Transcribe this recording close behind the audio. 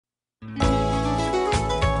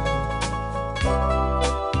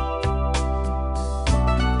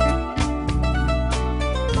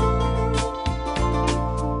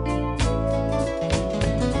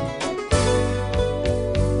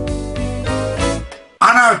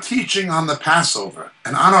teaching on the Passover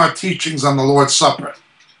and on our teachings on the Lord's Supper,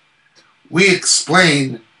 we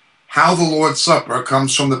explain how the Lord's Supper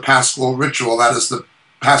comes from the Paschal ritual, that is the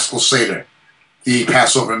Paschal Seder, the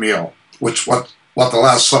Passover meal, which what the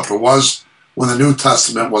Last Supper was when the New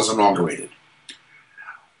Testament was inaugurated.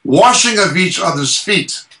 Washing of each other's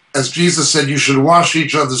feet, as Jesus said, you should wash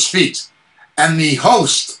each other's feet, and the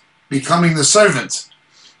host becoming the servant.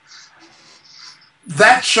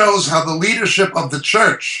 That shows how the leadership of the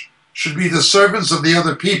church should be the servants of the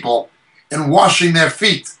other people in washing their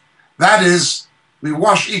feet. That is, we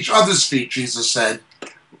wash each other's feet, Jesus said,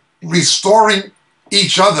 restoring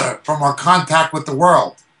each other from our contact with the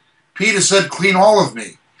world. Peter said, clean all of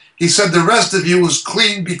me. He said, the rest of you is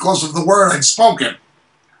clean because of the word I've spoken.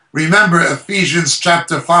 Remember Ephesians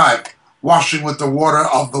chapter 5, washing with the water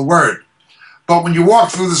of the word. But when you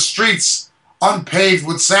walk through the streets unpaved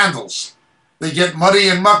with sandals, they get muddy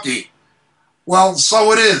and mucky. Well,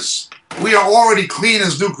 so it is. We are already clean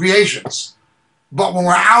as new creations. But when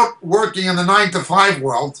we're out working in the 9-to-5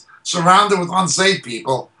 world, surrounded with unsaved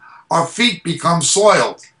people, our feet become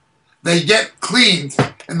soiled. They get cleaned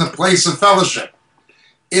in the place of fellowship.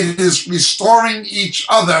 It is restoring each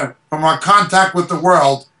other from our contact with the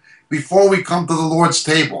world before we come to the Lord's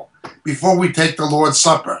table, before we take the Lord's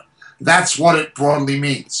Supper. That's what it broadly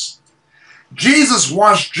means. Jesus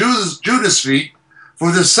washed Judas' feet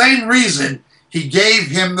for the same reason he gave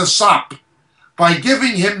him the sop, by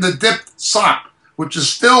giving him the dipped sop, which is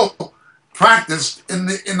still practiced in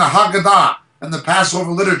the Haggadah, in the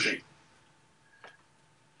Passover liturgy,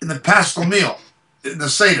 in the Paschal meal, in the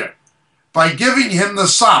Seder. By giving him the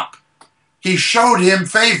sop, he showed him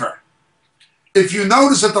favor. If you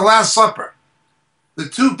notice at the Last Supper, the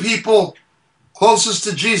two people closest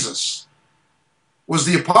to Jesus was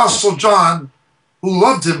the Apostle John, who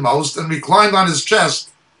loved him most and reclined on his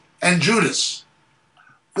chest, and Judas.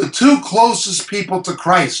 The two closest people to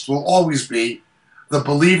Christ will always be the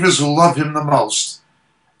believers who love him the most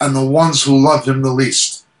and the ones who love him the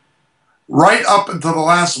least. Right up until the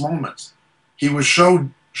last moment, he was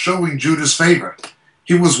showing Judas favor.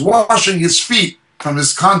 He was washing his feet from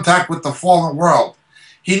his contact with the fallen world.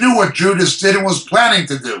 He knew what Judas did and was planning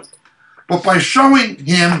to do. But by showing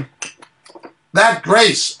him that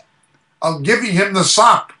grace of giving him the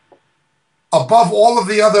sop above all of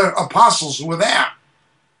the other apostles who were there,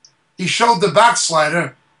 he showed the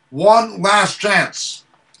backslider one last chance.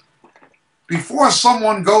 Before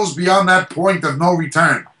someone goes beyond that point of no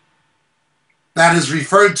return, that is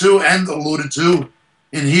referred to and alluded to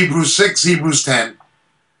in Hebrews 6, Hebrews 10,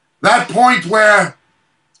 that point where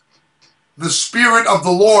the Spirit of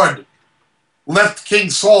the Lord left King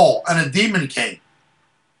Saul and a demon came,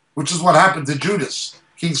 which is what happened to Judas.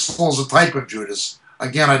 King Saul's a type of Judas.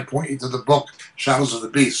 Again, I'd point you to the book, Shadows of the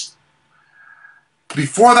Beast.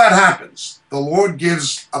 Before that happens, the Lord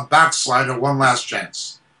gives a backslider one last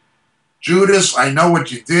chance. Judas, I know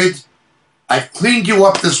what you did. I've cleaned you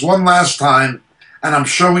up this one last time, and I'm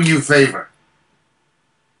showing you favor.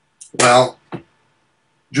 Well,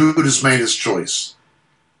 Judas made his choice.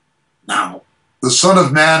 Now, the Son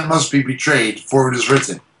of Man must be betrayed, for it is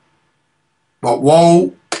written, but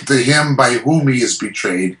woe to him by whom he is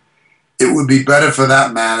betrayed. It would be better for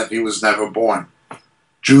that man if he was never born.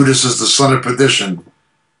 Judas is the son of perdition.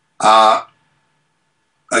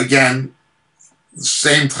 Again, the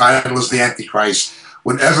same title as the Antichrist.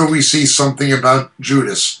 Whenever we see something about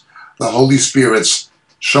Judas, the Holy Spirit's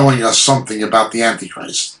showing us something about the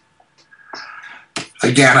Antichrist.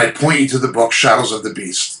 Again, I point you to the book, Shadows of the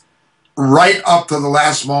Beast. Right up to the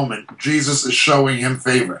last moment, Jesus is showing him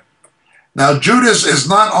favor. Now, Judas is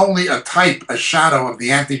not only a type, a shadow of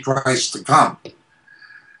the Antichrist to come.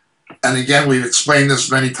 And again, we've explained this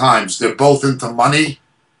many times. They're both into money.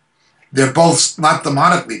 They're both not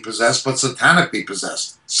demonically possessed, but satanically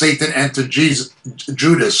possessed. Satan entered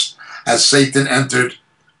Judas as Satan entered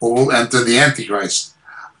or will enter the Antichrist.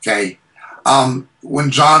 Okay.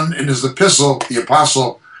 When John, in his epistle, the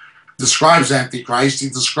apostle, describes Antichrist, he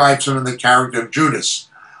describes him in the character of Judas,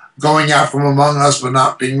 going out from among us but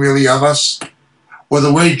not being really of us, or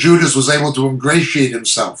the way Judas was able to ingratiate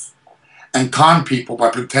himself and con people by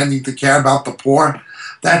pretending to care about the poor.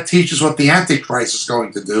 That teaches what the Antichrist is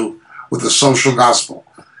going to do with the social gospel.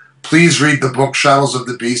 Please read the book Shadows of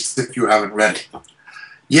the Beast if you haven't read it.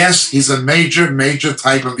 Yes, he's a major, major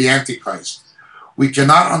type of the Antichrist. We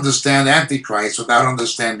cannot understand Antichrist without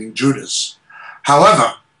understanding Judas.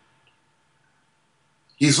 However,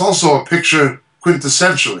 he's also a picture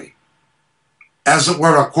quintessentially, as it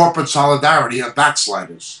were, a corporate solidarity of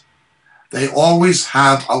backsliders. They always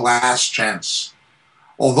have a last chance.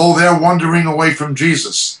 Although they're wandering away from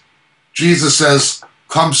Jesus, Jesus says,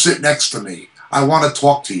 Come sit next to me. I want to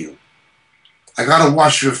talk to you. I got to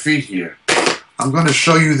wash your feet here. I'm going to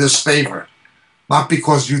show you this favor. Not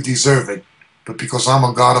because you deserve it, but because I'm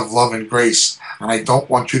a God of love and grace, and I don't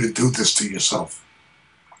want you to do this to yourself.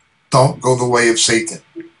 Don't go the way of Satan.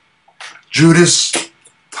 Judas,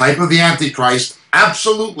 type of the Antichrist,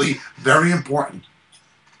 absolutely very important.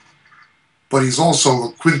 But he's also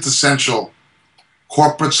the quintessential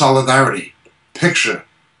corporate solidarity picture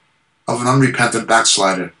of an unrepentant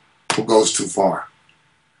backslider who goes too far.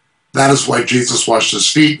 That is why Jesus washed his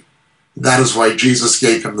feet. That is why Jesus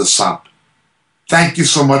gave him the sop. Thank you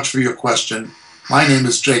so much for your question. My name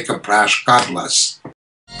is Jacob Prasch. God bless.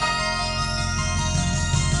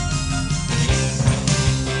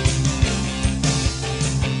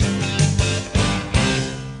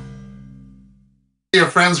 Dear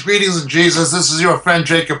friends, greetings in Jesus. This is your friend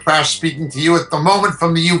Jacob Prasch speaking to you at the moment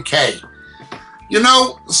from the UK. You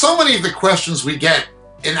know, so many of the questions we get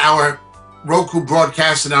in our Roku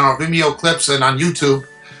broadcasts and on our Vimeo clips and on YouTube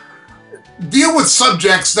deal with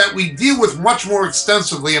subjects that we deal with much more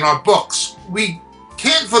extensively in our books. We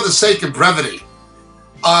can't, for the sake of brevity,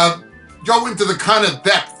 go into the kind of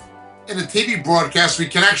depth in a TV broadcast we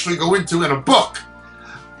can actually go into in a book.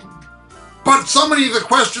 But so many of the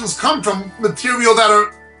questions come from material that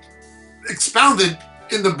are expounded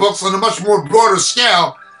in the books on a much more broader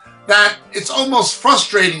scale that it's almost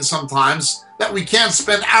frustrating sometimes that we can't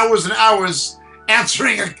spend hours and hours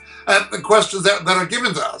answering the questions that are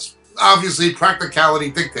given to us. Obviously,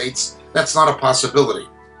 practicality dictates that's not a possibility.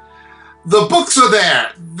 The books are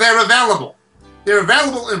there. They're available. They're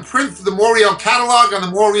available in print through the Moriel catalog on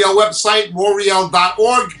the Moriel website,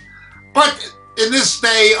 moriel.org. But in this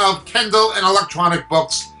day of Kindle and electronic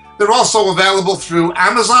books, they're also available through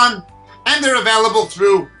Amazon, and they're available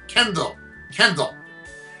through Kindle.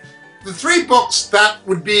 The three books that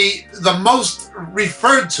would be the most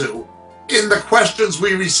referred to in the questions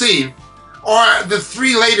we receive are the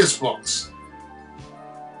three latest books.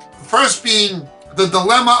 The first being The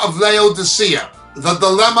Dilemma of Laodicea. The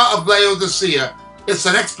Dilemma of Laodicea. It's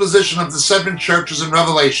an exposition of the seven churches in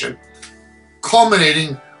Revelation,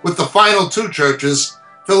 culminating with the final two churches,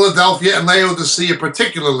 Philadelphia and Laodicea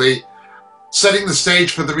particularly, setting the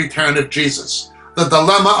stage for the return of Jesus. The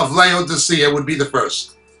Dilemma of Laodicea would be the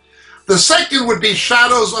first. The second would be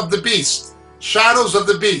Shadows of the Beast. Shadows of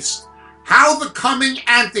the Beast. How the coming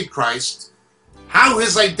Antichrist, how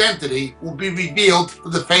his identity will be revealed to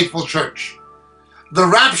the faithful church. The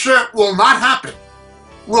rapture will not happen.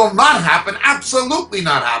 Will not happen, absolutely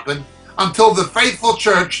not happen, until the faithful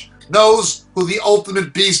church knows who the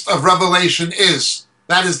ultimate beast of Revelation is.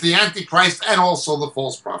 That is the Antichrist and also the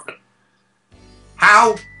false prophet.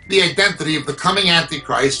 How the identity of the coming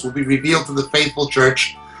Antichrist will be revealed to the faithful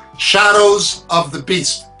church. Shadows of the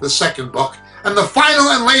Beast, the second book. And the final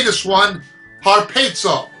and latest one,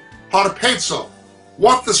 Harpazo. Harpazo.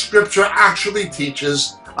 What the scripture actually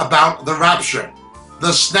teaches about the rapture,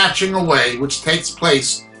 the snatching away which takes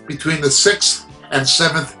place between the 6th and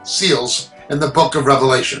 7th seals in the book of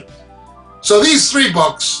Revelation. So these three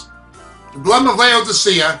books, The Dilemma of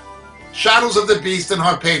Laodicea, Shadows of the Beast, and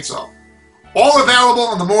Harpazo, all available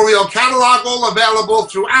on the Moriel catalog, all available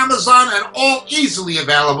through Amazon, and all easily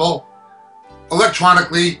available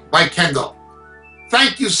electronically by Kindle.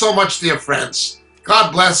 Thank you so much, dear friends.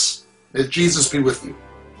 God bless. May Jesus be with you.